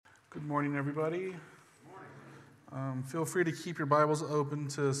Good morning, everybody. Feel free to keep your Bibles open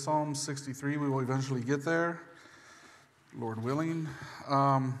to Psalm 63. We will eventually get there, Lord willing.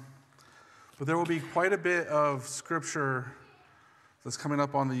 But there will be quite a bit of scripture that's coming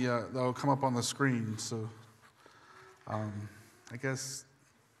up on that will come up on the screen. So I guess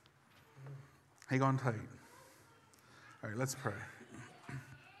hang on tight. All right, let's pray.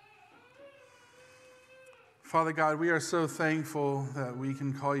 Father God, we are so thankful that we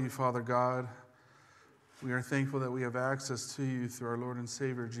can call you Father God. We are thankful that we have access to you through our Lord and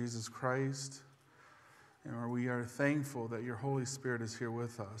Savior, Jesus Christ. And we are thankful that your Holy Spirit is here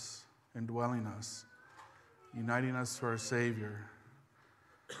with us, indwelling us, uniting us to our Savior.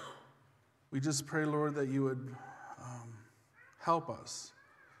 We just pray, Lord, that you would help us.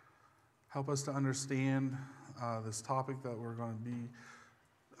 Help us to understand this topic that we're going to be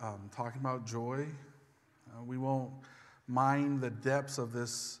talking about, joy. We won't mind the depths of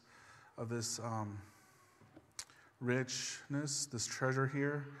this richness, this treasure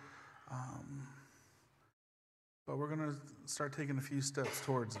here. But we're going to start taking a few steps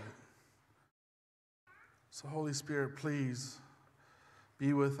towards it. So Holy Spirit, please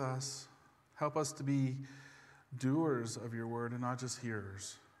be with us. Help us to be doers of your word and not just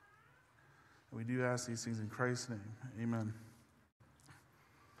hearers. And we do ask these things in Christ's name. Amen.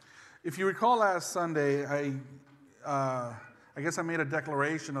 If you recall last Sunday, I guess I made a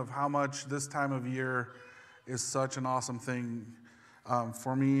declaration of how much this time of year is such an awesome thing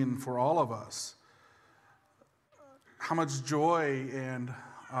for me and for all of us. How much joy and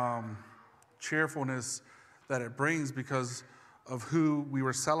cheerfulness that it brings because of who we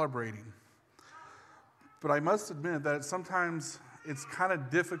were celebrating. But I must admit that sometimes it's kind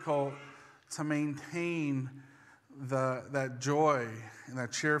of difficult to maintain that joy and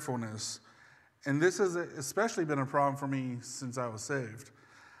that cheerfulness. And this has especially been a problem for me since I was saved.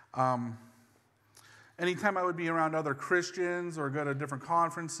 Anytime I would be around other Christians or go to different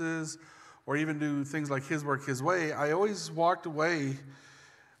conferences or even do things like His Work, His Way, I always walked away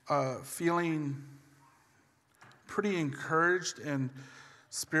feeling pretty encouraged and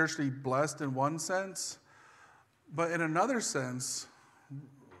spiritually blessed in one sense, but in another sense,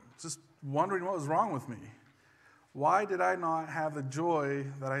 just wondering what was wrong with me. Why did I not have the joy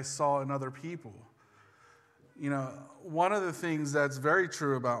that I saw in other people? You know, one of the things that's very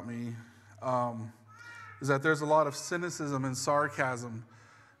true about me is that there's a lot of cynicism and sarcasm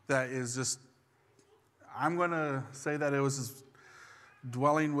that is just, I'm going to say that it was just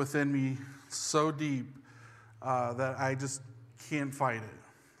dwelling within me so deep that I just can't fight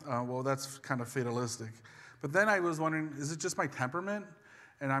it. Well, that's kind of fatalistic. But then I was wondering, is it just my temperament?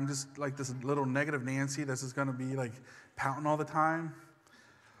 And I'm just like this little negative Nancy that's just going to be like pouting all the time?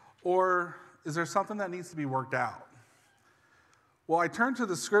 Or is there something that needs to be worked out? Well, I turned to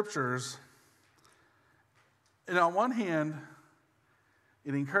the scriptures, and on one hand,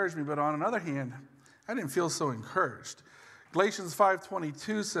 it encouraged me, but on another hand, I didn't feel so encouraged. Galatians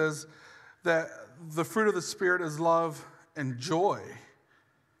 5:22 says that the fruit of the Spirit is love and joy.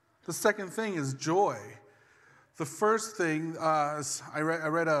 The second thing is joy. The first thing, I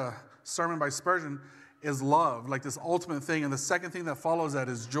read a sermon by Spurgeon, is love, like this ultimate thing. And the second thing that follows that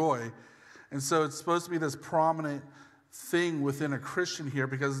is joy. And so it's supposed to be this prominent thing within a Christian here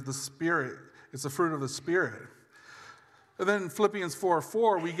because the Spirit, it's the fruit of the Spirit. And then in Philippians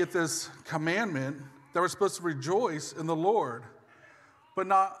 4:4, we get this commandment that we're supposed to rejoice in the Lord. But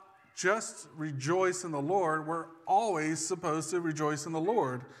not just rejoice in the Lord, we're always supposed to rejoice in the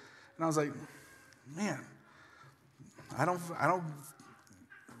Lord. And I was like, man, I don't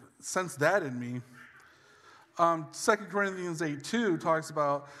sense that in me. 2 Corinthians 8:2 talks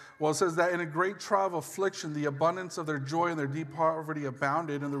about, well, it says that in a great trial of affliction, the abundance of their joy and their deep poverty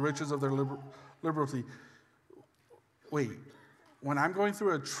abounded in the riches of their liberty. Wait, when I'm going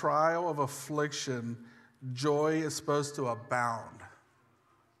through a trial of affliction, joy is supposed to abound.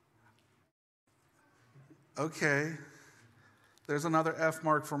 Okay, there's another F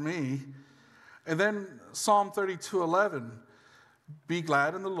mark for me. And then Psalm 32:11, be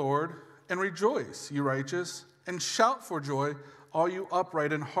glad in the Lord and rejoice, you righteous, and shout for joy, all you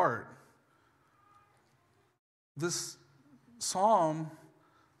upright in heart. This psalm,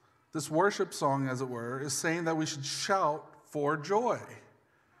 this worship song, as it were, is saying that we should shout for joy.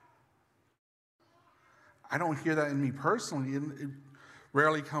 I don't hear that in me personally, and it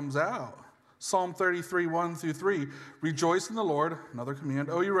rarely comes out. Psalm 33:1-3, rejoice in the Lord, another command,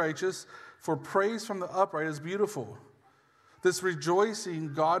 O you righteous, for praise from the upright is beautiful. This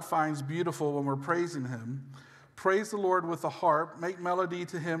rejoicing God finds beautiful when we're praising Him. Praise the Lord with the harp. Make melody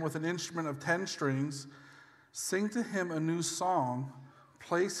to Him with an instrument of 10 strings. Sing to Him a new song.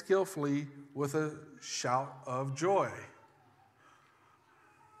 play skillfully with a shout of joy.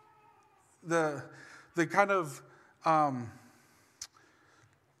 The kind of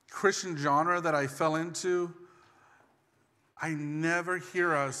Christian genre that I fell into, I never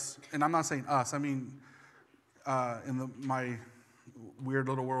hear us, and I'm not saying us, I mean my weird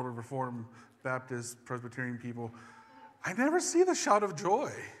little world of Reformed Baptist Presbyterian people, I never see the shout of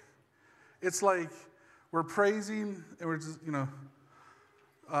joy. It's like we're praising and we're just,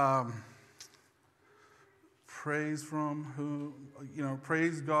 praise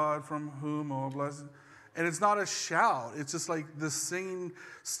God from whom all blessings. And it's not a shout. It's just like this singing,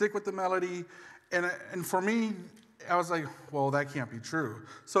 stick with the melody. And for me, I was like, well, that can't be true.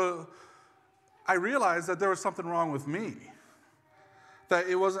 So I realized that there was something wrong with me. That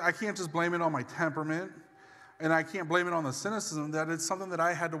it wasn't, I can't just blame it on my temperament, and I can't blame it on the cynicism, that it's something that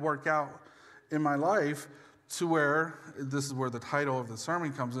I had to work out in my life to where, this is where the title of the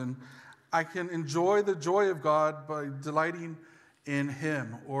sermon comes in, I can enjoy the joy of God by delighting in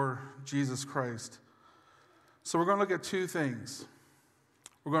Him, or Jesus Christ. So we're going to look at two things.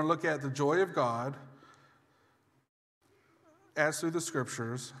 We're going to look at the joy of God as through the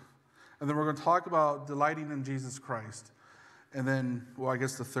Scriptures, and then we're going to talk about delighting in Jesus Christ. And then, well, I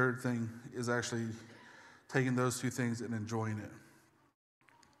guess the third thing is actually taking those two things and enjoying it.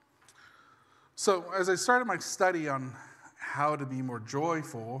 So as I started my study on how to be more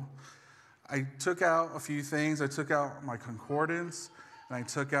joyful, I took out a few things. I took out my concordance, and I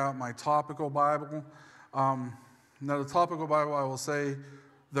took out my topical Bible. Now, the topical Bible, I will say,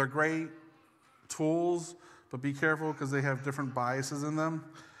 they're great tools, but be careful because they have different biases in them.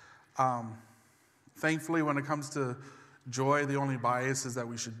 Thankfully, when it comes to joy, the only bias is that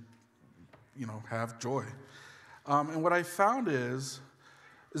we should, have joy. And what I found is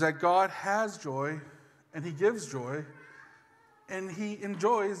that God has joy, and He gives joy, and He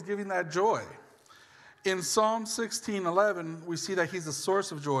enjoys giving that joy. In Psalm 16:11, we see that He's the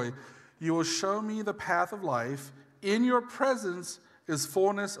source of joy. You will show me the path of life. In your presence is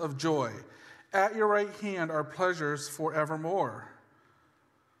fullness of joy. At your right hand are pleasures forevermore.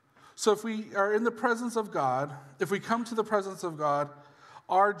 So if we are in the presence of God, if we come to the presence of God,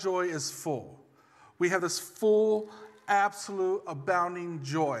 our joy is full. We have this full, absolute, abounding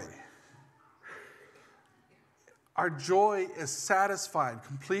joy. Our joy is satisfied,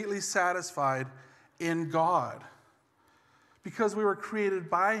 completely satisfied in God, because we were created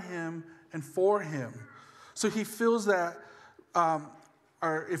by Him and for Him. So He fills that,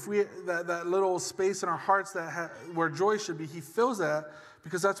 that little space in our hearts where joy should be. He fills that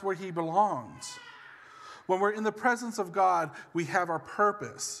because that's where He belongs. When we're in the presence of God, we have our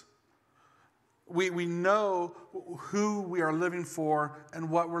purpose. We know who we are living for and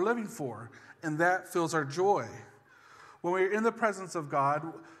what we're living for, and that fills our joy. When we're in the presence of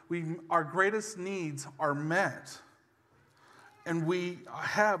God, our greatest needs are met, and we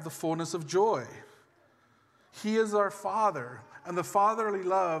have the fullness of joy. He is our Father, and the fatherly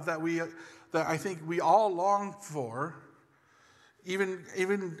love that I think we all long for.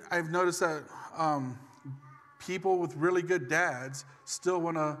 Even I've noticed that people with really good dads still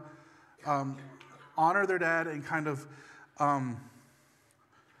want to honor their dad and kind of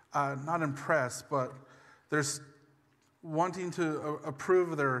not impress, but there's wanting to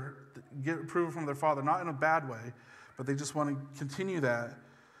get approval from their father, not in a bad way, but they just want to continue that.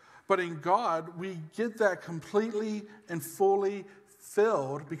 But in God, we get that completely and fully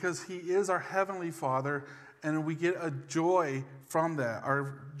filled because He is our Heavenly Father, and we get a joy from that.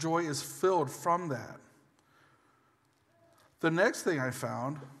 Our joy is filled from that. The next thing I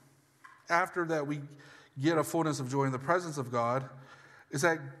found, after that we get a fullness of joy in the presence of God, is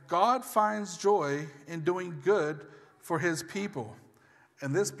that God finds joy in doing good for His people.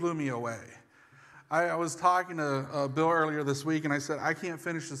 And this blew me away. I was talking to Bill earlier this week, and I said, I can't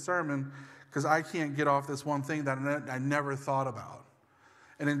finish the sermon because I can't get off this one thing that I never thought about.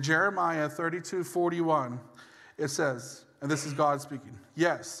 And in Jeremiah 32:41, it says, and this is God speaking,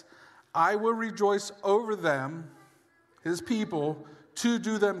 yes, I will rejoice over them, His people, to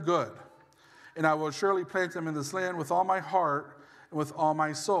do them good. And I will surely plant them in this land with all my heart and with all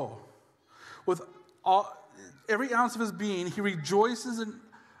my soul. With every ounce of His being, He rejoices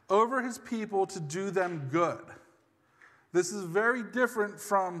over His people to do them good. This is very different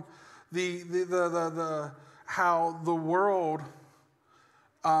from how the world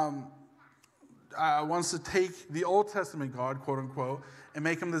wants to take the Old Testament God, quote unquote, and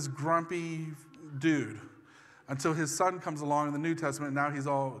make Him this grumpy dude until His Son comes along in the New Testament, and now He's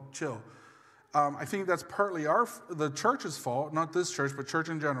all chill. I think that's partly the church's fault, not this church, but church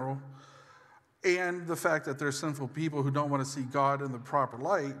in general. and the fact that there's sinful people who don't want to see God in the proper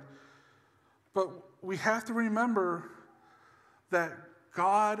light. But we have to remember that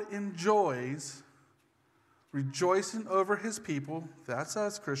God enjoys rejoicing over his people, that's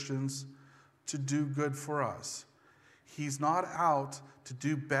us Christians, to do good for us. He's not out to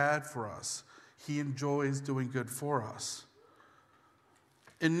do bad for us. He enjoys doing good for us.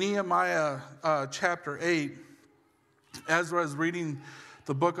 In Nehemiah chapter 8, Ezra is reading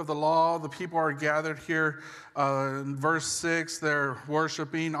the book of the law. The people are gathered here. In verse 6, they're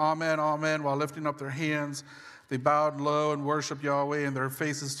worshiping, Amen, Amen, while lifting up their hands. They bowed low and worshiped Yahweh and their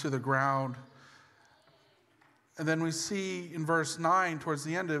faces to the ground. And then we see in verse 9, towards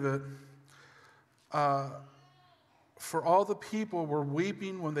the end of it, for all the people were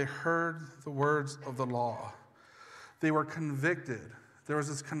weeping when they heard the words of the law. They were convicted. There was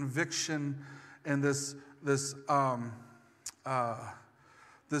this conviction and this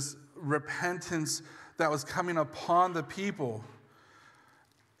repentance that was coming upon the people.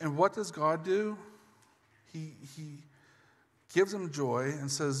 And what does God do? He gives them joy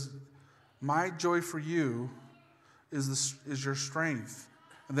and says, my joy for you is your strength.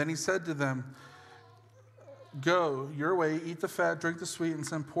 And then he said to them, go your way, eat the fat, drink the sweet, and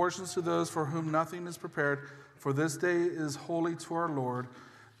send portions to those for whom nothing is prepared, for this day is holy to our Lord.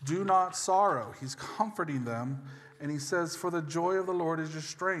 Do not sorrow. He's comforting them, and he says, for the joy of the Lord is your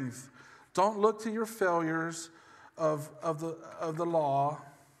strength. Don't look to your failures of the law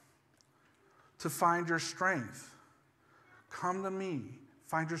to find your strength. Come to me.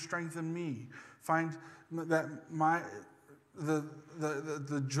 Find your strength in me. Find that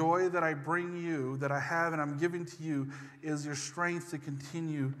the joy that I bring you, that I have and I'm giving to you, is your strength to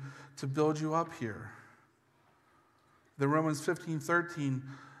continue to build you up here. The Romans 15:13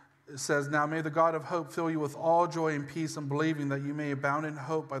 says, now may the God of hope fill you with all joy and peace in believing, that you may abound in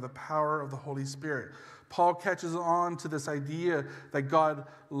hope by the power of the Holy Spirit. Paul catches on to this idea that God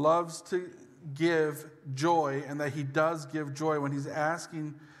loves to give joy, and that he does give joy when he's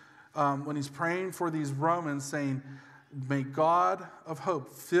asking, when he's praying for these Romans, saying, may God of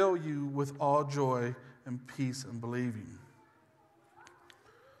hope fill you with all joy and peace in believing.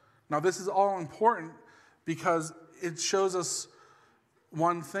 Now, this is all important because it shows us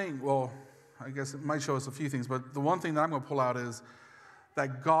one thing. Well, I guess it might show us a few things, but the one thing that I'm going to pull out is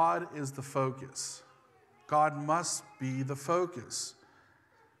that God is the focus. God must be the focus.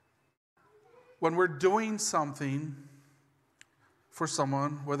 When we're doing something for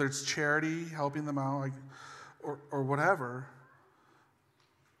someone, whether it's charity, helping them out, or whatever,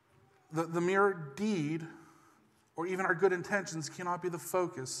 the mere deed or even our good intentions cannot be the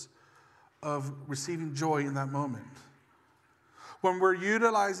focus of receiving joy in that moment. When we're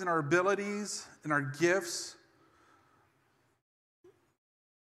utilizing our abilities and our gifts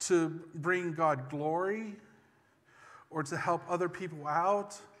to bring God glory or to help other people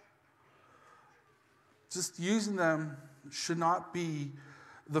out, just using them should not be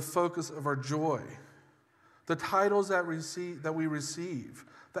the focus of our joy. The titles that we receive,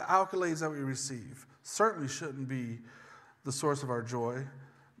 the accolades that we receive, certainly shouldn't be the source of our joy,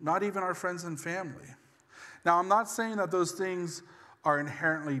 not even our friends and family. Now, I'm not saying that those things are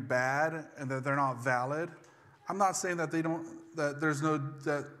inherently bad and that they're not valid. I'm not saying that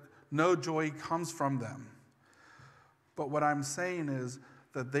that no joy comes from them. But what I'm saying is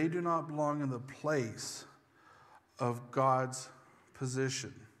that they do not belong in the place of God's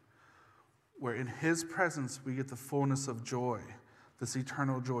position, where in his presence we get the fullness of joy, this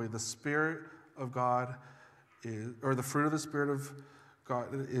eternal joy. The Spirit of God or the fruit of the Spirit of God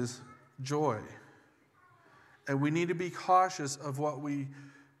is joy. And we need to be cautious of what we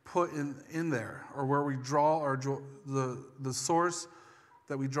put in there, or where we draw our joy, the source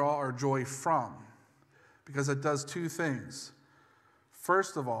that we draw our joy from, because it does two things.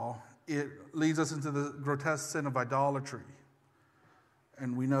 First of all, it leads us into the grotesque sin of idolatry.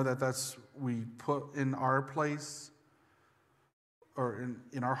 And we know that we put in our place or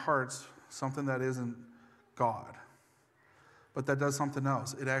in our hearts something that isn't God. But that does something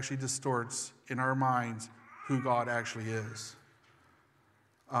else. It actually distorts in our minds who God actually is.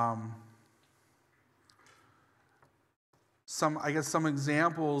 Some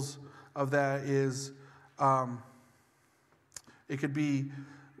examples of that is it could be,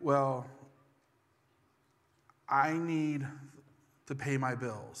 well, I need to pay my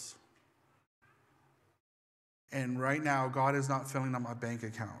bills. And right now, God is not filling up my bank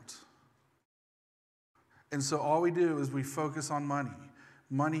account. And so all we do is we focus on money.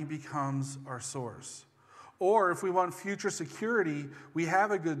 Money becomes our source. Or if we want future security, we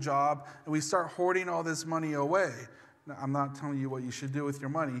have a good job and we start hoarding all this money away. Now, I'm not telling you what you should do with your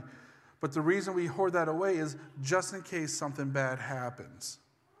money, But the reason we hoard that away is just in case something bad happens.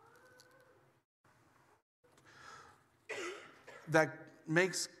 That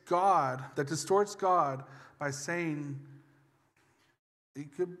distorts God by saying,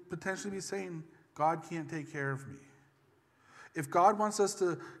 it could potentially be saying, God can't take care of me. If God wants us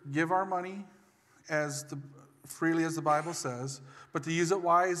to give our money freely as the Bible says, but to use it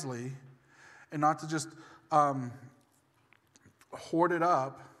wisely and not to just hoard it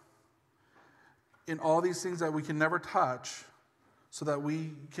up in all these things that we can never touch so that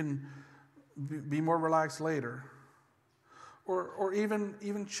we can be more relaxed later, or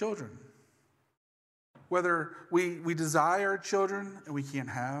even children. Whether we desire children and we can't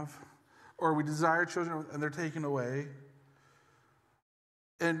have, or we desire children and they're taken away,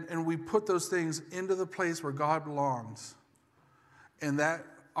 and we put those things into the place where God belongs, and that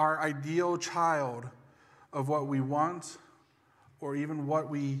our ideal child of what we want or even what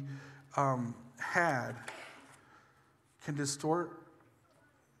we had can distort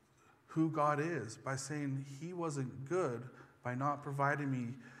who God is by saying he wasn't good by not providing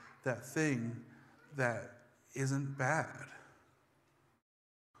me that thing that isn't bad.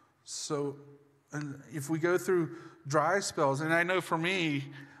 So, and if we go through dry spells, and I know for me,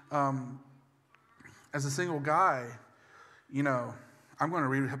 as a single guy, I'm going to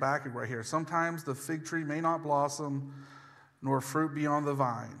read Habakkuk right here. Sometimes the fig tree may not blossom, nor fruit be on the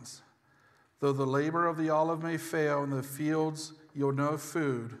vines. Though the labor of the olive may fail, and the fields yield no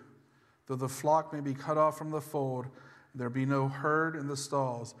food, though the flock may be cut off from the fold, and there be no herd in the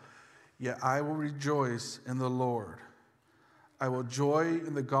stalls, yet I will rejoice in the Lord. I will joy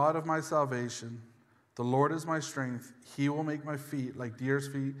in the God of my salvation. The Lord is my strength. He will make my feet like deer's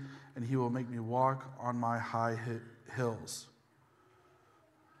feet, and he will make me walk on my high hills.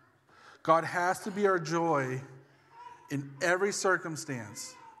 God has to be our joy in every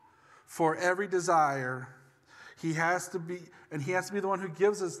circumstance, for every desire. He has to be the one who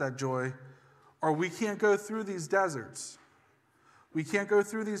gives us that joy, or we can't go through these deserts. We can't go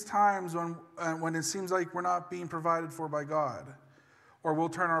through these times when it seems like we're not being provided for by God, or we'll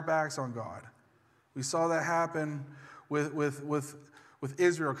turn our backs on God. We saw that happen with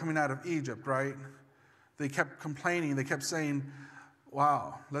Israel coming out of Egypt, right? They kept complaining. They kept saying,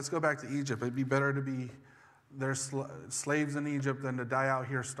 wow, let's go back to Egypt. It'd be better to be their slaves in Egypt than to die out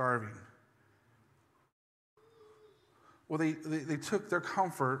here starving. Well, they took their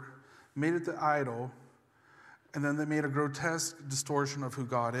comfort, made it the idol, and then they made a grotesque distortion of who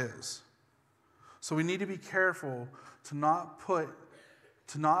God is. So we need to be careful to not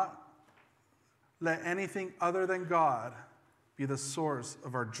let anything other than God be the source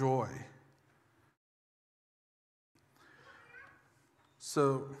of our joy.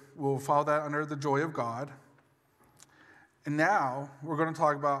 So we'll follow that under the joy of God. And now we're going to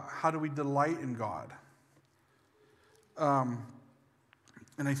talk about how do we delight in God. And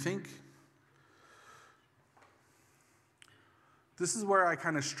I think this is where I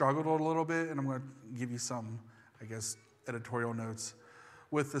kind of struggled a little bit, and I'm going to give you some, editorial notes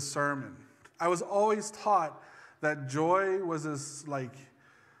with the sermon. I was always taught that joy was this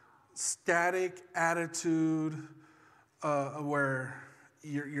static attitude where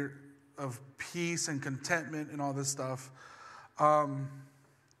you're of peace and contentment and all this stuff. And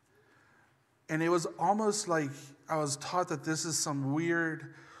it was almost like I was taught that this is some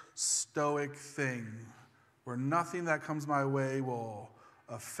weird stoic thing where nothing that comes my way will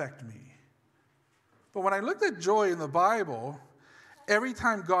affect me. But when I looked at joy in the Bible, every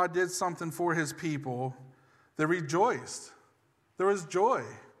time God did something for his people, they rejoiced. There was joy.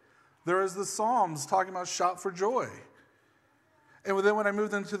 There was the Psalms talking about shout for joy. And then when I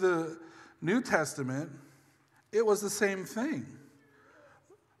moved into the New Testament, it was the same thing.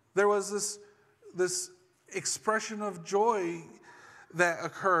 There was this expression of joy that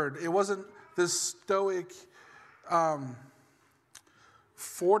occurred. It wasn't this stoic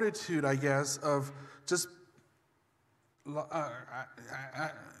fortitude, of just, I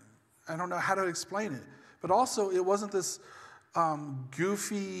don't know how to explain it. But also, it wasn't this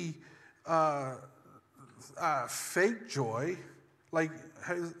goofy, fake joy.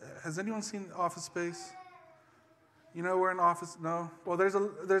 Has anyone seen Office Space? We're in Office. No. Well, there's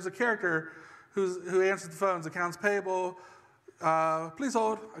a character who answers the phones. Accounts payable. Please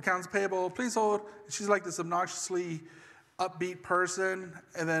hold. Accounts payable. Please hold. She's like this obnoxiously upbeat person,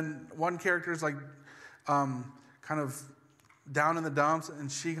 and then one character is kind of down in the dumps,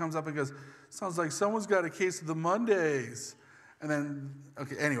 and she comes up and goes, "Sounds like someone's got a case of the Mondays." And then,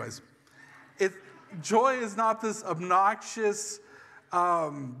 okay. Anyways, joy is not this obnoxious,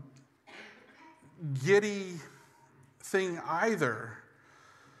 giddy thing either.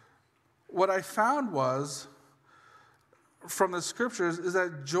 what I found was, from the scriptures, is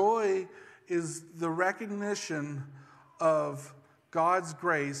that joy is the recognition of God's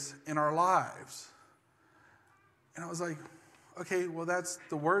grace in our lives. And I was like, okay, well, that's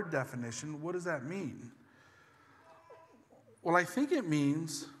the word definition. What does that mean? Well, I think it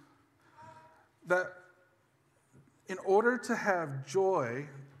means that in order to have joy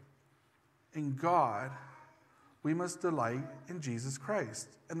in God, we must delight in Jesus Christ.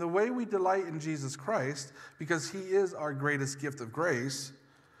 And the way we delight in Jesus Christ, because he is our greatest gift of grace,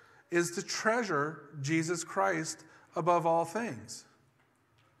 is to treasure Jesus Christ above all things.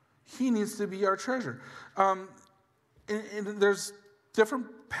 He needs to be our treasure. And there's different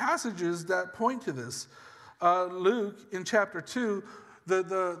passages that point to this. Luke, in chapter 2,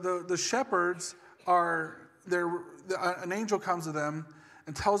 the shepherds are there. An angel comes to them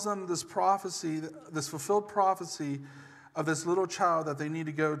and tells them this prophecy, this fulfilled prophecy of this little child that they need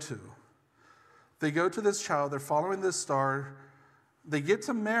to go to. They go to this child, they're following this star, they get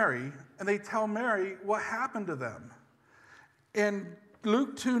to Mary, and they tell Mary what happened to them. And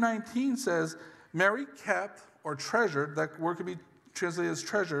Luke 2:19 says, Mary kept or treasured, that word could be translated as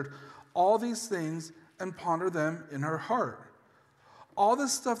treasured, all these things and pondered them in her heart. All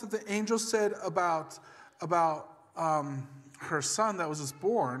this stuff that the angel said about her son that was just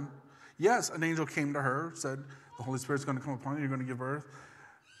born, yes, an angel came to her, said, the Holy Spirit's going to come upon you, you're going to give birth.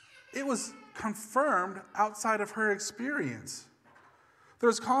 It was confirmed outside of her experience.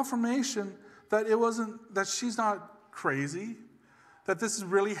 There's confirmation that it wasn't, that she's not crazy, that this is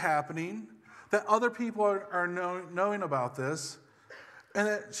really happening, that other people are knowing about this, and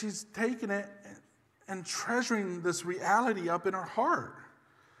that she's taking it and treasuring this reality up in her heart.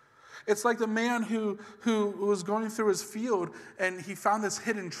 It's like the man who was going through his field and he found this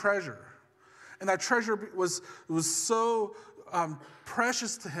hidden treasure. And that treasure was so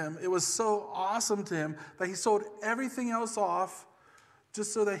precious to him, it was so awesome to him that he sold everything else off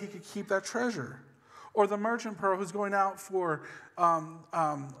just so that he could keep that treasure. Or the merchant pearl who's going out for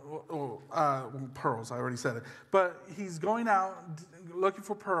pearls, I already said it. But he's going out looking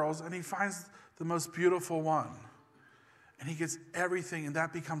for pearls and he finds the most beautiful one. And he gets everything, and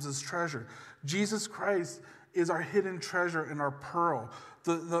that becomes his treasure. Jesus Christ is our hidden treasure and our pearl,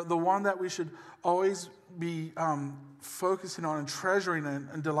 the one that we should always be focusing on and treasuring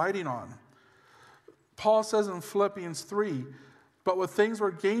and delighting on. Paul says in Philippians 3, but what things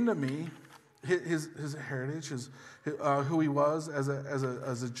were gained to me, his heritage, who he was as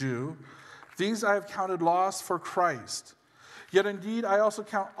a Jew, these I have counted loss for Christ. Yet indeed I also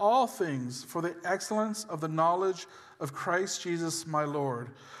count all things for the excellence of the knowledge of Christ Jesus my Lord,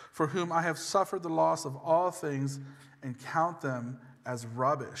 for whom I have suffered the loss of all things and count them as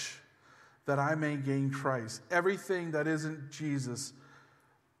rubbish, that I may gain Christ. Everything that isn't Jesus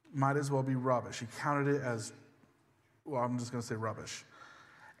might as well be rubbish. He counted it as, well, I'm just going to say rubbish.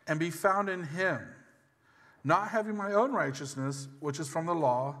 And be found in him, not having my own righteousness, which is from the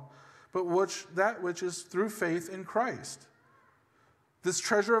law, but that which is through faith in Christ. This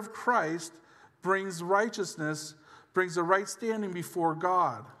treasure of Christ brings righteousness, brings a right standing before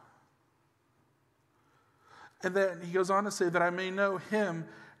God. And then he goes on to say that I may know him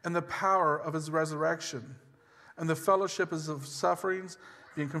and the power of his resurrection and the fellowship of sufferings,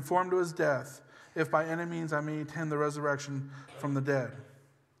 being conformed to his death, if by any means I may attain the resurrection from the dead.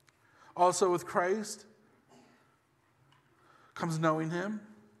 Also with Christ comes knowing him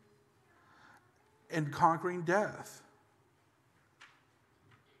and conquering death.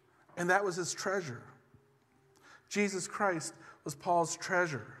 And that was his treasure. Jesus Christ was Paul's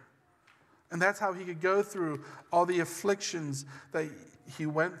treasure. And that's how he could go through all the afflictions that he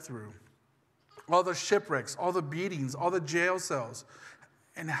went through. All the shipwrecks, all the beatings, all the jail cells.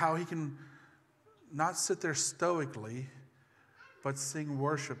 And how he can not sit there stoically, but sing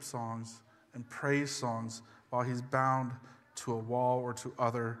worship songs and praise songs while he's bound to a wall or to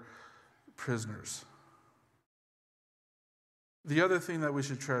other prisoners. The other thing that we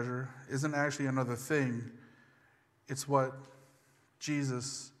should treasure isn't actually another thing. It's what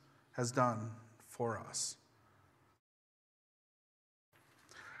Jesus has done for us.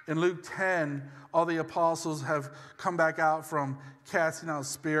 In Luke 10, all the apostles have come back out from casting out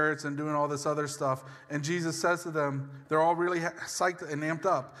spirits and doing all this other stuff. And Jesus says to them, they're all really psyched and amped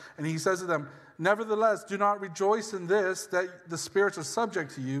up. And he says to them, nevertheless, do not rejoice in this, that the spirits are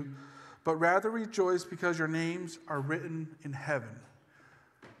subject to you, but rather rejoice because your names are written in heaven.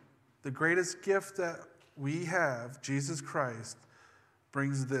 The greatest gift that we have, Jesus Christ,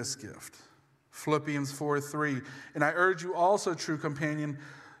 brings this gift. Philippians 4:3. And I urge you also, true companion,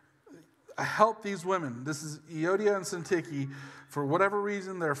 help these women. This is Euodia and Syntyche. For whatever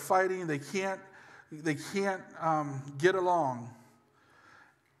reason, they're fighting. They can't get along.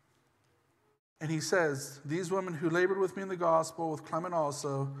 And he says, these women who labored with me in the gospel, with Clement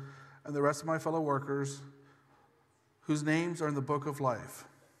also, and the rest of my fellow workers, whose names are in the book of life.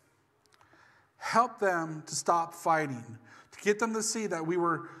 Help them to stop fighting, to get them to see that we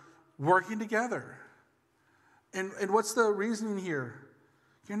were working together. And what's the reasoning here?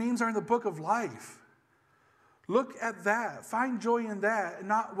 Your names are in the book of life. Look at that. Find joy in that, and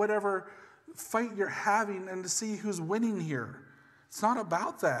not whatever fight you're having and to see who's winning here. It's not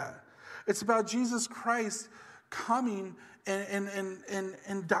about that. It's about Jesus Christ coming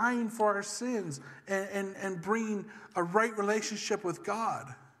and dying for our sins and bringing a right relationship with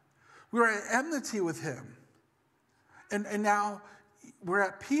God. We were at enmity with him. And now we're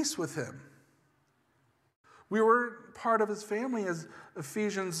at peace with him. We were part of his family, as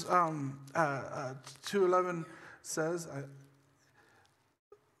Ephesians 2:11 says.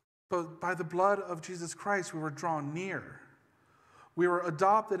 But by the blood of Jesus Christ, we were drawn near. We were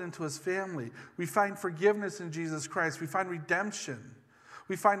adopted into his family. We find forgiveness in Jesus Christ. We find redemption.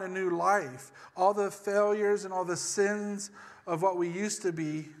 We find a new life. All the failures and all the sins of what we used to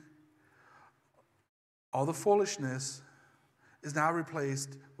be, all the foolishness is now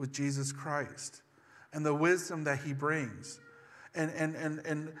replaced with Jesus Christ and the wisdom that he brings, and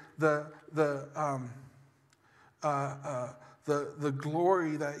the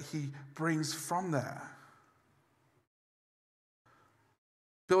glory that he brings from that.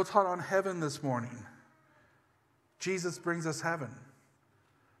 Bill taught on heaven this morning. Jesus brings us heaven.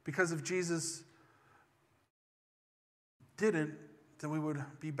 Because if Jesus didn't, then we would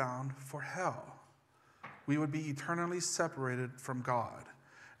be bound for hell. We would be eternally separated from God,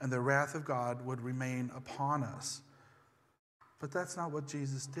 and the wrath of God would remain upon us. But that's not what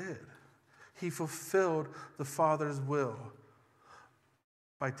Jesus did. He fulfilled the Father's will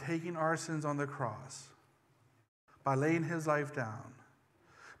by taking our sins on the cross, by laying his life down,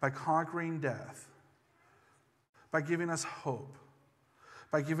 by conquering death, by giving us hope,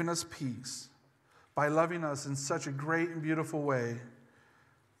 by giving us peace, by loving us in such a great and beautiful way.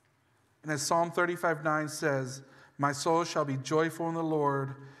 And as Psalm 35:9 says, my soul shall be joyful in the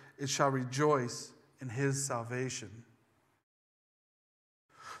Lord, it shall rejoice in his salvation.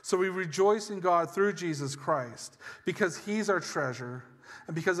 So we rejoice in God through Jesus Christ because he's our treasure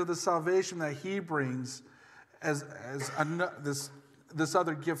and because of the salvation that he brings as this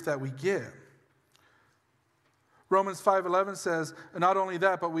other gift that we give. Romans 5:11 says, and not only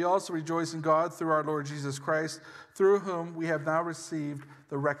that, but we also rejoice in God through our Lord Jesus Christ, through whom we have now received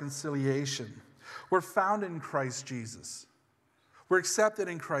the reconciliation. We're found in Christ Jesus. We're accepted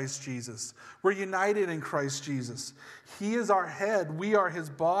in Christ Jesus. We're united in Christ Jesus. He is our head. We are his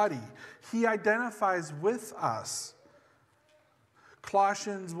body. He identifies with us.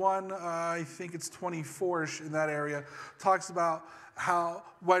 Colossians 1, I think it's 24-ish in that area, talks about how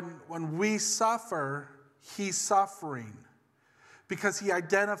when we suffer, he's suffering because he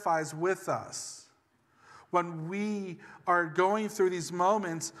identifies with us. When we are going through these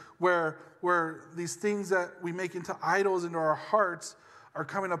moments where these things that we make into idols into our hearts are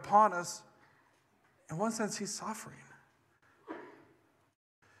coming upon us, in one sense, he's suffering.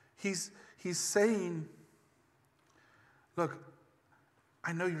 He's saying, look,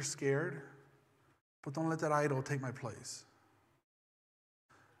 I know you're scared, but don't let that idol take my place.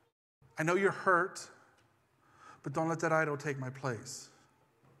 I know you're hurt, but don't let that idol take my place.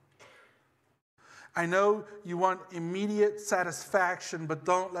 I know you want immediate satisfaction, but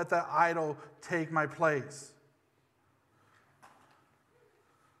don't let that idol take my place.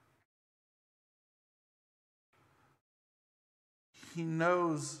 He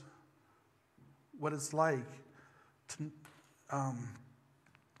knows what it's like to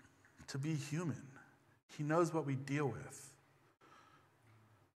be human. He knows what we deal with.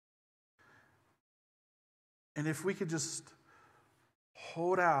 And if we could just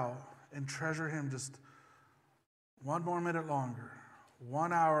hold out and treasure him just one more minute longer,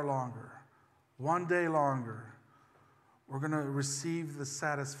 1 hour longer, 1 day longer, we're going to receive the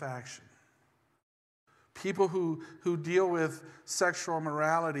satisfaction. People who deal with sexual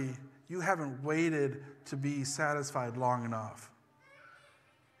immorality, you haven't waited to be satisfied long enough.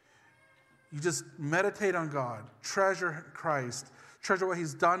 You just meditate on God, treasure Christ, treasure what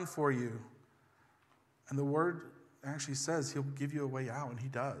he's done for you. And the word actually says he'll give you a way out, and he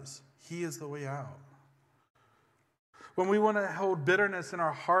does. He is the way out. When we want to hold bitterness in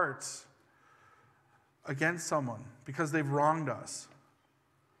our hearts against someone because they've wronged us,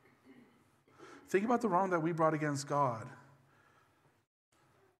 think about the wrong that we brought against God.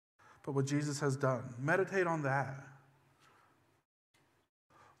 but what Jesus has done. Meditate on that.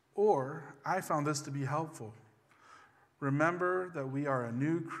 Or, I found this to be helpful. Remember that we are a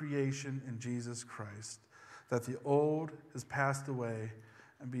new creation in Jesus Christ, that the old has passed away,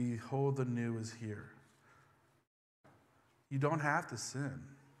 and behold, the new is here. You don't have to sin.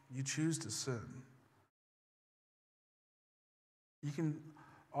 You choose to sin. You can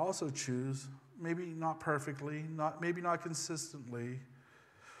also choose, maybe not perfectly, maybe not consistently,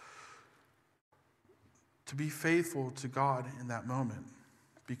 to be faithful to God in that moment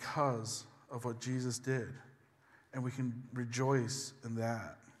because of what Jesus did. And we can rejoice in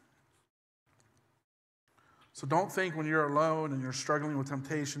that. So don't think when you're alone and you're struggling with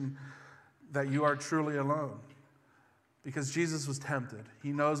temptation that you are truly alone. Because Jesus was tempted.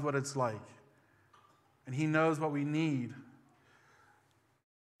 He knows what it's like. And he knows what we need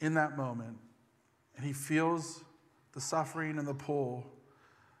in that moment. And he feels the suffering and the pull.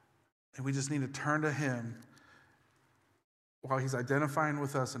 And we just need to turn to him while he's identifying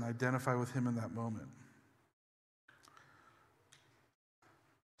with us and identify with him in that moment.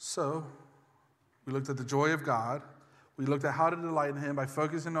 So, we looked at the joy of God. We looked at how to delight in him by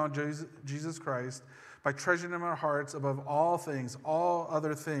focusing on Jesus Christ, by treasuring him in our hearts above all things, all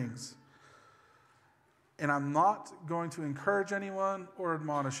other things. And I'm not going to encourage anyone or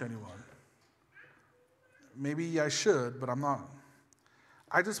admonish anyone. Maybe I should, but I'm not.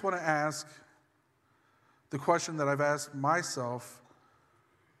 I just want to ask the question that I've asked myself.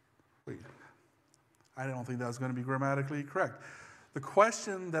 Wait, I don't think that was going to be grammatically correct. The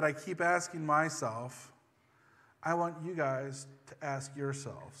question that I keep asking myself, I want you guys to ask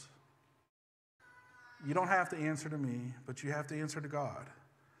yourselves. You don't have to answer to me, but you have to answer to God.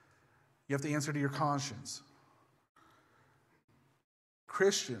 You have to answer to your conscience.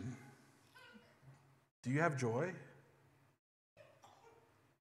 Christian, do you have joy?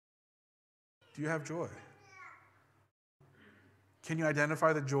 Do you have joy? Can you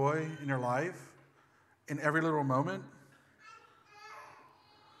identify the joy in your life in every little moment?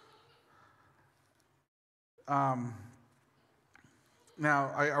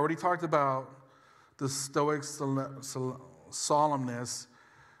 Now, I already talked about the Stoic solemnness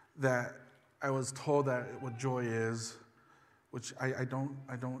that I was told that what joy is, which I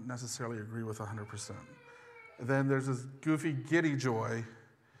don't necessarily agree with 100%. And then there's this goofy, giddy joy,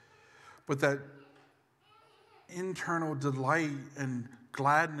 but that internal delight and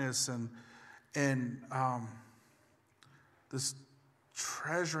gladness and this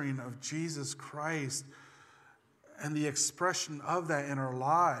treasuring of Jesus Christ and the expression of that in our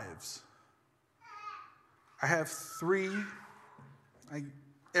lives. I have 3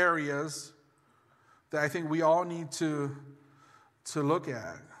 areas that I think we all need to look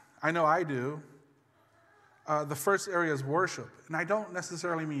at. I know I do. The first area is worship. And I don't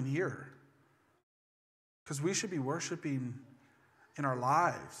necessarily mean here. Because we should be worshiping in our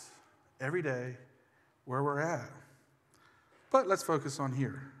lives every day where we're at. But let's focus on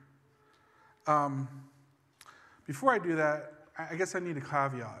here. Before I do that, I guess I need a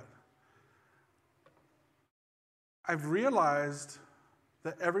caveat. I've realized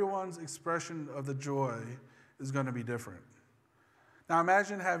that everyone's expression of the joy is going to be different. Now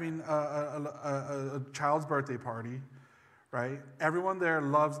imagine having a child's birthday party, right? Everyone there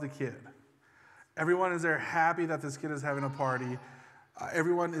loves the kid. Everyone is there happy that this kid is having a party.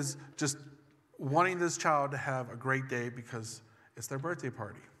 Everyone is just wanting this child to have a great day because it's their birthday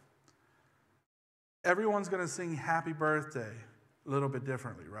party. Everyone's going to sing happy birthday a little bit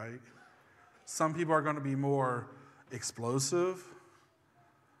differently, right? Some people are going to be more explosive.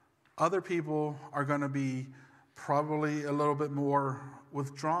 Other people are going to be probably a little bit more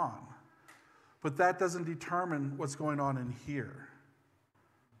withdrawn. But that doesn't determine what's going on in here.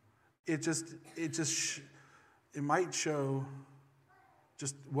 It might show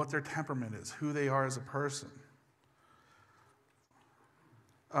just what their temperament is, who they are as a person.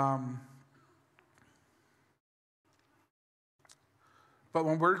 But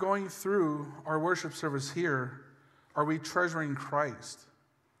when we're going through our worship service here, are we treasuring Christ?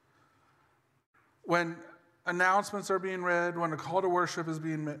 When announcements are being read, when a call to worship is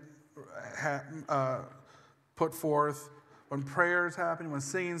being put forth, when prayer is happening, when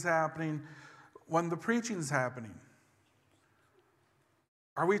singing is happening, when the preaching is happening,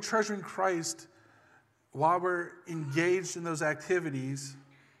 are we treasuring Christ while we're engaged in those activities,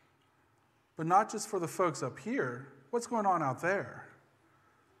 but not just for the folks up here? What's going on out there?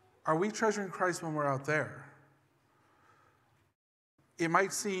 Are we treasuring Christ when we're out there? It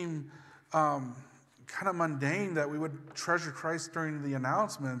might seem kind of mundane that we would treasure Christ during the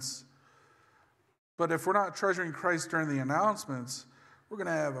announcements, but if we're not treasuring Christ during the announcements, we're going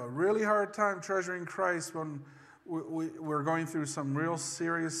to have a really hard time treasuring Christ when we're going through some real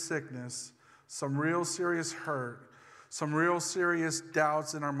serious sickness, some real serious hurt, some real serious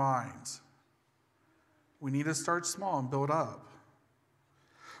doubts in our minds. We need to start small and build up.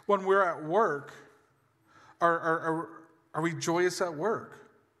 When we're at work, are we joyous at work?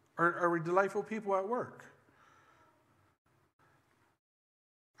 Are we delightful people at work?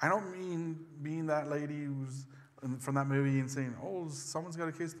 I don't mean being that lady who's from that movie and saying, oh, someone's got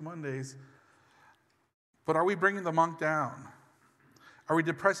a case of Mondays. But are we bringing the monk down? Are we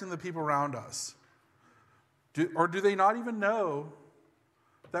depressing the people around us? Or do they not even know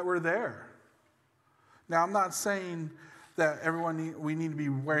that we're there? Now, I'm not saying that we need to be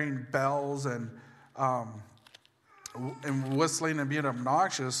wearing bells and whistling and being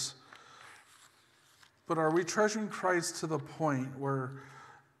obnoxious, but are we treasuring Christ to the point where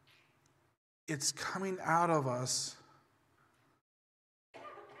it's coming out of us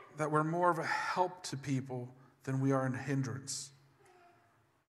that we're more of a help to people than we are a hindrance?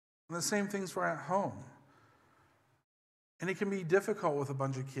 And the same things for at home. And it can be difficult with a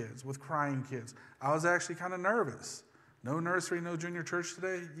bunch of kids, with crying kids. I was actually kind of nervous. No nursery, no junior church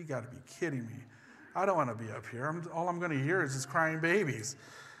today? You got to be kidding me. I don't want to be up here. All I'm going to hear is just crying babies.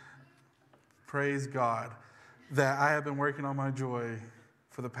 Praise God that I have been working on my joy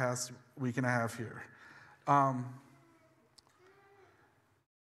for the past week and a half here.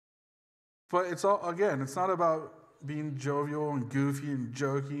 But it's not about being jovial and goofy and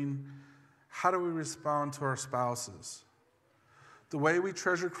joking. How do we respond to our spouses? The way we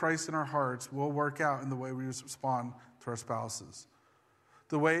treasure Christ in our hearts will work out in the way we respond to our spouses.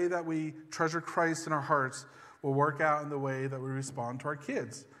 The way that we treasure Christ in our hearts will work out in the way that we respond to our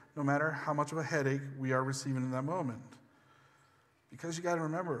kids, no matter how much of a headache we are receiving in that moment. Because you got to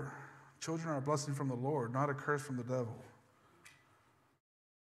remember, children are a blessing from the Lord, not a curse from the devil.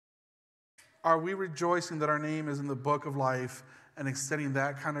 Are we rejoicing that our name is in the book of life and extending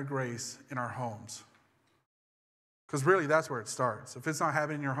that kind of grace in our homes? Because really, that's where it starts. If it's not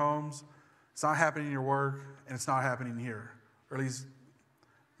happening in your homes, it's not happening in your work, and it's not happening here. Or at least,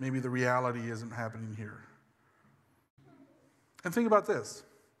 maybe the reality isn't happening here. And think about this.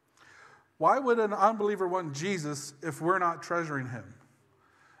 Why would an unbeliever want Jesus if we're not treasuring him?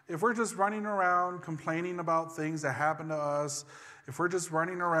 If we're just running around complaining about things that happen to us, if we're just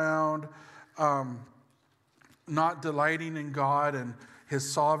running around not delighting in God and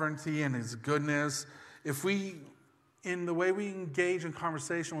his sovereignty and his goodness, if we, in the way we engage in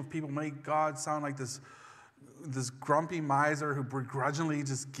conversation with people, make God sound like this grumpy miser who begrudgingly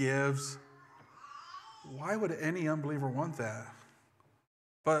just gives, why would any unbeliever want that?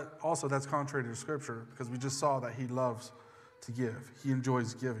 But also, that's contrary to Scripture, because we just saw that he loves to give. He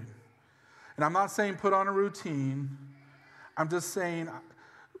enjoys giving. And I'm not saying put on a routine. I'm just saying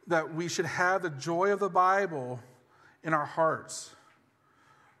that we should have the joy of the Bible in our hearts.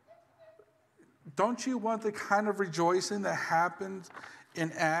 Don't you want the kind of rejoicing that happened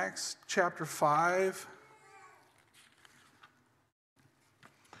in Acts chapter 5?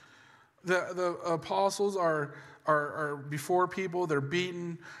 The apostles are before people, they're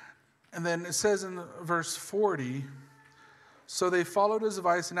beaten. And then it says in verse 40, so they followed his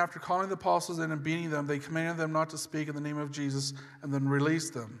advice, and after calling the apostles in and beating them, they commanded them not to speak in the name of Jesus, and then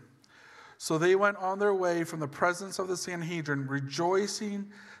released them. So they went on their way from the presence of the Sanhedrin, rejoicing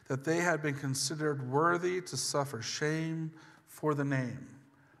that they had been considered worthy to suffer shame for the name.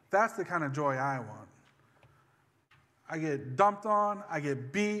 That's the kind of joy I want. I get dumped on, I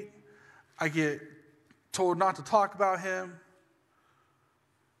get beat, I get told not to talk about him,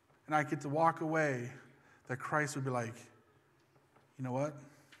 and I get to walk away that Christ would be like, you know what?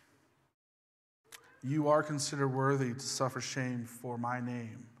 You are considered worthy to suffer shame for my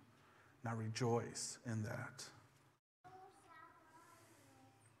name. Now rejoice in that.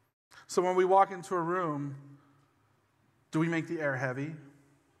 So when we walk into a room, do we make the air heavy?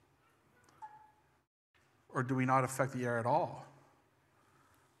 Or do we not affect the air at all?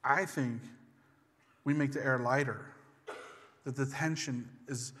 I think we make the air lighter, that the tension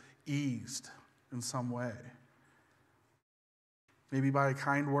is eased in some way. Maybe by a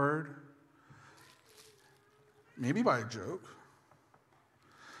kind word, maybe by a joke.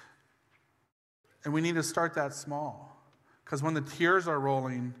 And we need to start that small. Because when the tears are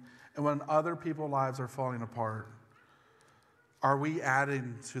rolling and when other people's lives are falling apart, are we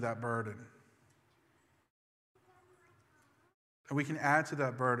adding to that burden? And we can add to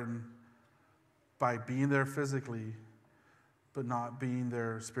that burden by being there physically, but not being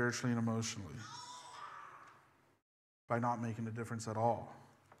there spiritually and emotionally. By not making a difference at all.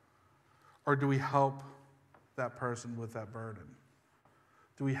 Or do we help that person with that burden?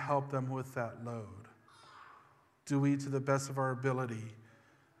 Do we help them with that load? Do we, to the best of our ability,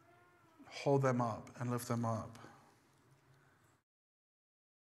 hold them up and lift them up?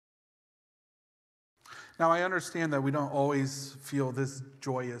 Now, I understand that we don't always feel this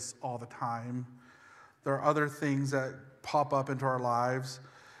joyous all the time. There are other things that pop up into our lives.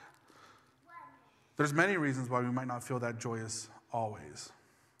 There's many reasons why we might not feel that joyous always.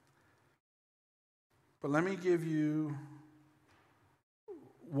 But let me give you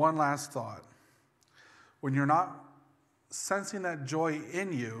one last thought. When you're not sensing that joy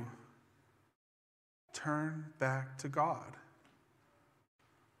in you, turn back to God.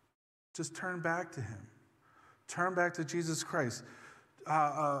 Just turn back to Him. Turn back to Jesus Christ.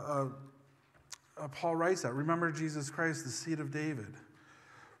 Paul writes that. Remember Jesus Christ, the seed of David.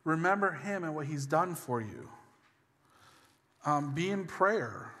 Remember Him and what He's done for you. Be in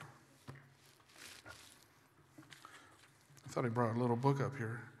prayer. I thought I brought a little book up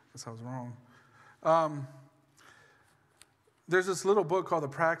here. Guess I was wrong. There's this little book called The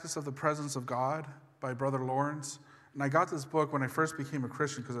Practice of the Presence of God by Brother Lawrence. And I got this book when I first became a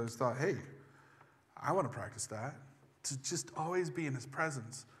Christian because I just thought, hey, I want to practice that. To just always be in His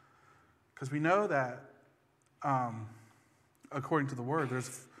presence. Because we know that, according to the Word,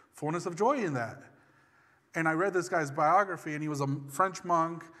 there's fullness of joy in that. And I read this guy's biography, and he was a French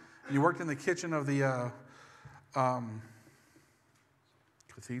monk, and he worked in the kitchen of the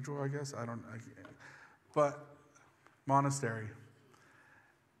cathedral, I guess. But monastery.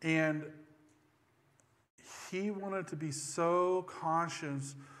 And he wanted to be so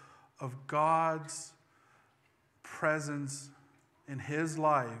conscious of God's presence in his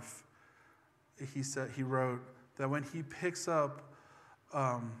life. He wrote that when he picks up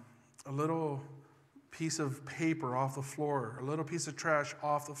a little piece of paper off the floor, a little piece of trash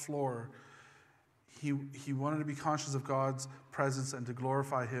off the floor, he wanted to be conscious of God's presence and to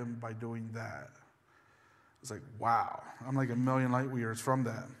glorify Him by doing that. It's like, wow, I'm like a million light years from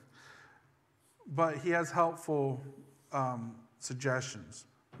that. But he has helpful suggestions.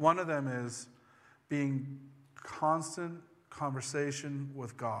 One of them is being constant conversation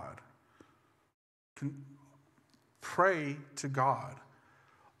with God. Pray to God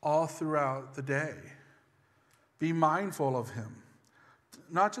all throughout the day. Be mindful of Him.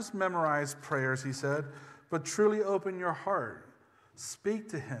 Not just memorize prayers, he said, but truly open your heart. Speak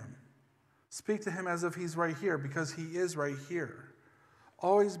to Him. Speak to Him as if He's right here, because He is right here.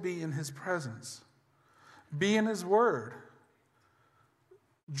 Always be in His presence. Be in His Word.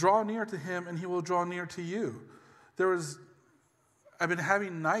 Draw near to Him and He will draw near to you. I've been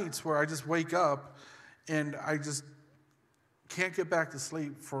having nights where I just wake up and I just can't get back to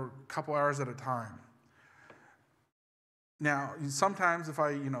sleep for a couple hours at a time. Now, sometimes if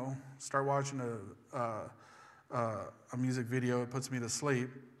I, start watching a music video, it puts me to sleep.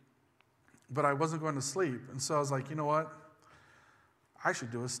 But I wasn't going to sleep. And so I was like, you know what? I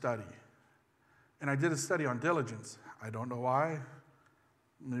should do a study. And I did a study on diligence. I don't know why.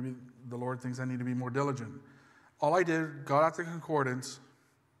 Maybe the Lord thinks I need to be more diligent. All I did, got out the concordance,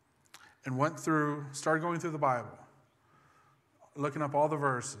 and started going through the Bible, looking up all the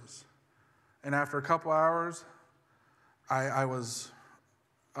verses. And after a couple hours, I was,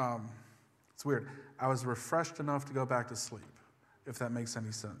 it's weird, I was refreshed enough to go back to sleep, if that makes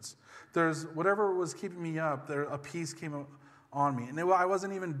any sense. There's whatever was keeping me up, a peace came on me. And I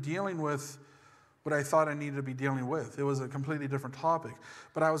wasn't even dealing with what I thought I needed to be dealing with. It was a completely different topic.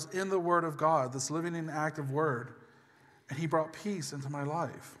 But I was in the Word of God, this living and active Word, and He brought peace into my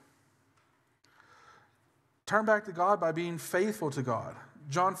life. Turn back to God by being faithful to God.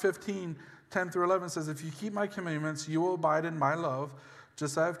 John 15:10-11 says, if you keep my commandments, you will abide in my love,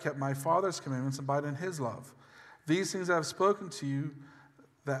 just as I have kept my Father's commandments and abide in His love. These things I have spoken to you,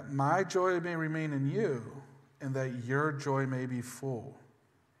 that my joy may remain in you, and that your joy may be full.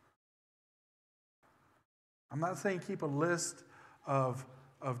 I'm not saying keep a list of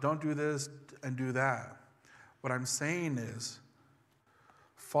don't do this and do that. What I'm saying is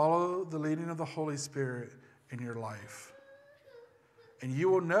follow the leading of the Holy Spirit in your life. And you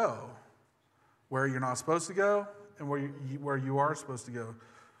will know where you're not supposed to go and where you are supposed to go.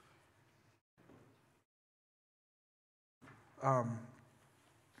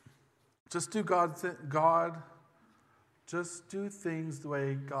 Just do things the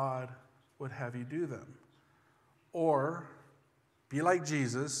way God would have you do them. Or be like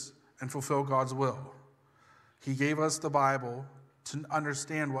Jesus and fulfill God's will. He gave us the Bible to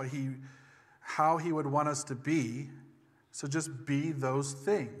understand how He would want us to be. So just be those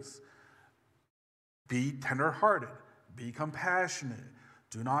things. Be tenderhearted. Be compassionate.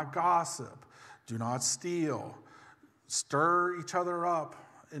 Do not gossip. Do not steal. Stir each other up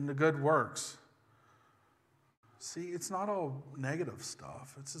in the good works. See, it's not all negative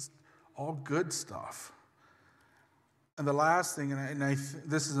stuff. It's just all good stuff. And the last thing,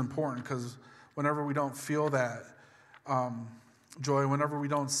 this is important because whenever we don't feel that joy, whenever we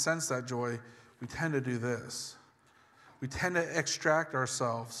don't sense that joy, we tend to do this. We tend to extract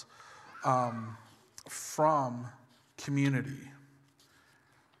ourselves from community.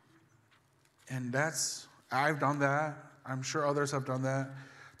 And I've done that. I'm sure others have done that.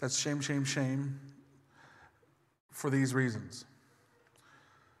 That's shame, shame, shame for these reasons.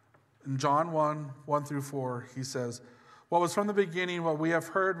 In John 1 through 4, he says, what was from the beginning, what we have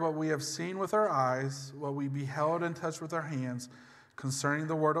heard, what we have seen with our eyes, what we beheld and touched with our hands, concerning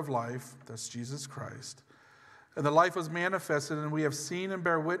the word of life, that's Jesus Christ. And the life was manifested, and we have seen and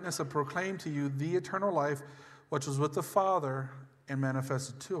bear witness and proclaim to you the eternal life, which was with the Father and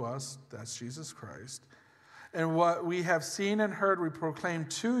manifested to us, that's Jesus Christ. And what we have seen and heard, we proclaim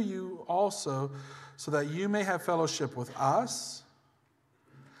to you also, so that you may have fellowship with us.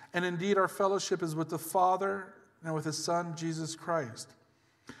 And indeed, our fellowship is with the Father and with his Son, Jesus Christ.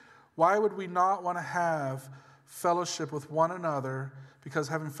 Why would we not want to have fellowship with one another? Because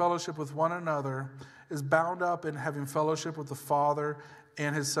having fellowship with one another is bound up in having fellowship with the Father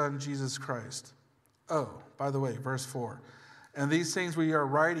and his Son, Jesus Christ. Oh, by the way, verse 4. And these things we are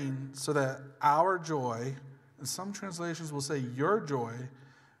writing so that our joy, and some translations will say your joy,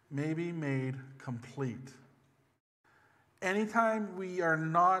 may be made complete. Anytime we are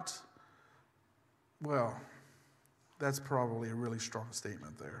not, well, that's probably a really strong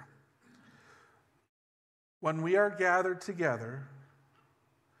statement there. When we are gathered together,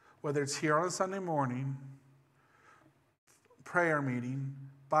 whether it's here on a Sunday morning, prayer meeting,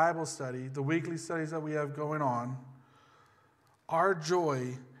 Bible study, the weekly studies that we have going on, our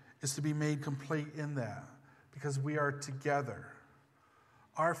joy is to be made complete in that because we are together.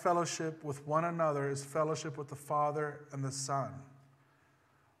 Our fellowship with one another is fellowship with the Father and the Son.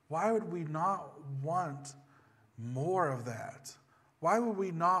 Why would we not want more of that? Why would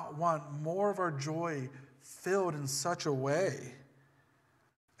we not want more of our joy filled in such a way?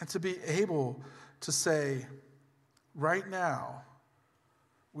 And to be able to say, right now,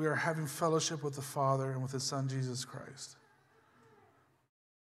 we are having fellowship with the Father and with his Son, Jesus Christ.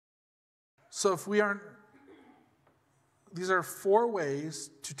 So if we aren't, these are 4 ways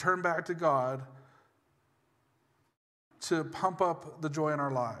to turn back to God to pump up the joy in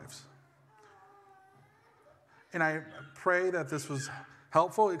our lives. And I pray that this was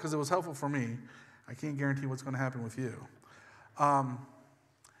helpful because it was helpful for me. I can't guarantee what's going to happen with you. And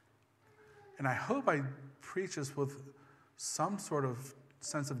I hope I preach this with some sort of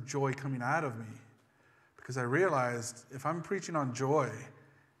sense of joy coming out of me. Because I realized if I'm preaching on joy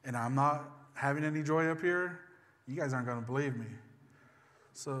and I'm not having any joy up here, you guys aren't going to believe me.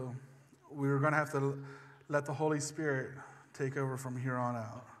 So we're going to have to let the Holy Spirit take over from here on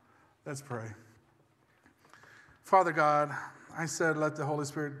out. Let's pray. Father God, I said let the Holy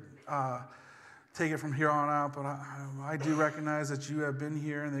Spirit take it from here on out, but I do recognize that you have been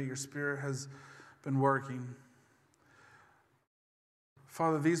here and that your Spirit has been working.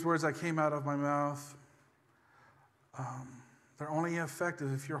 Father, these words that came out of my mouth, they're only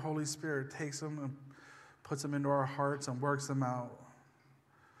effective if your Holy Spirit takes them and puts them into our hearts and works them out.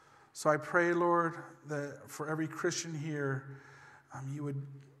 So I pray, Lord, that for every Christian here, you would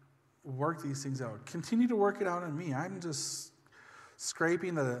work these things out. Continue to work it out in me. I'm just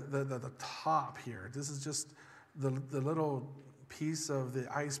scraping the top here. This is just the little piece of the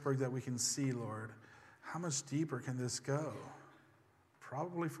iceberg that we can see, Lord. How much deeper can this go?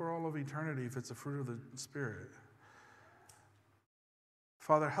 Probably for all of eternity if it's a fruit of the Spirit.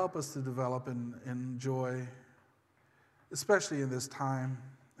 Father, help us to develop in joy, especially in this time,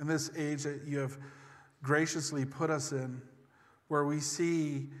 in this age that you have graciously put us in, where we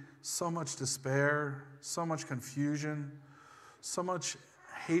see so much despair, so much confusion, so much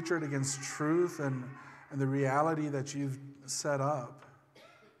hatred against truth and the reality that you've set up.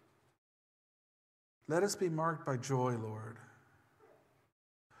 Let us be marked by joy, Lord.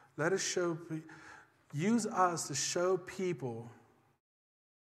 Let us use us to show people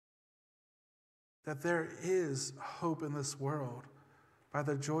that there is hope in this world by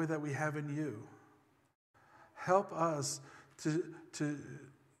the joy that we have in you. Help us to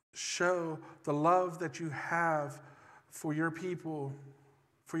show the love that you have for your people,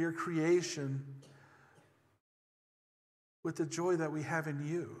 for your creation, with the joy that we have in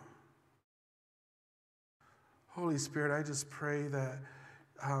you. Holy Spirit, I just pray that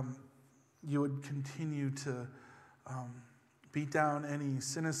you would continue to beat down any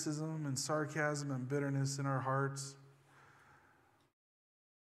cynicism and sarcasm and bitterness in our hearts.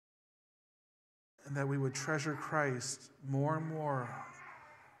 and that we would treasure Christ more and more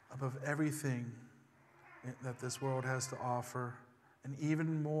above everything that this world has to offer, and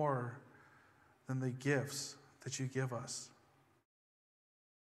even more than the gifts that you give us.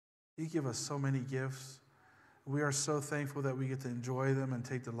 You give us so many gifts. We are so thankful that we get to enjoy them and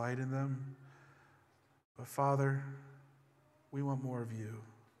take delight in them. But Father, we want more of you.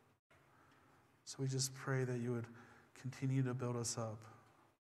 So we just pray that you would continue to build us up.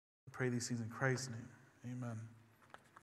 We pray these things in Christ's name. Amen.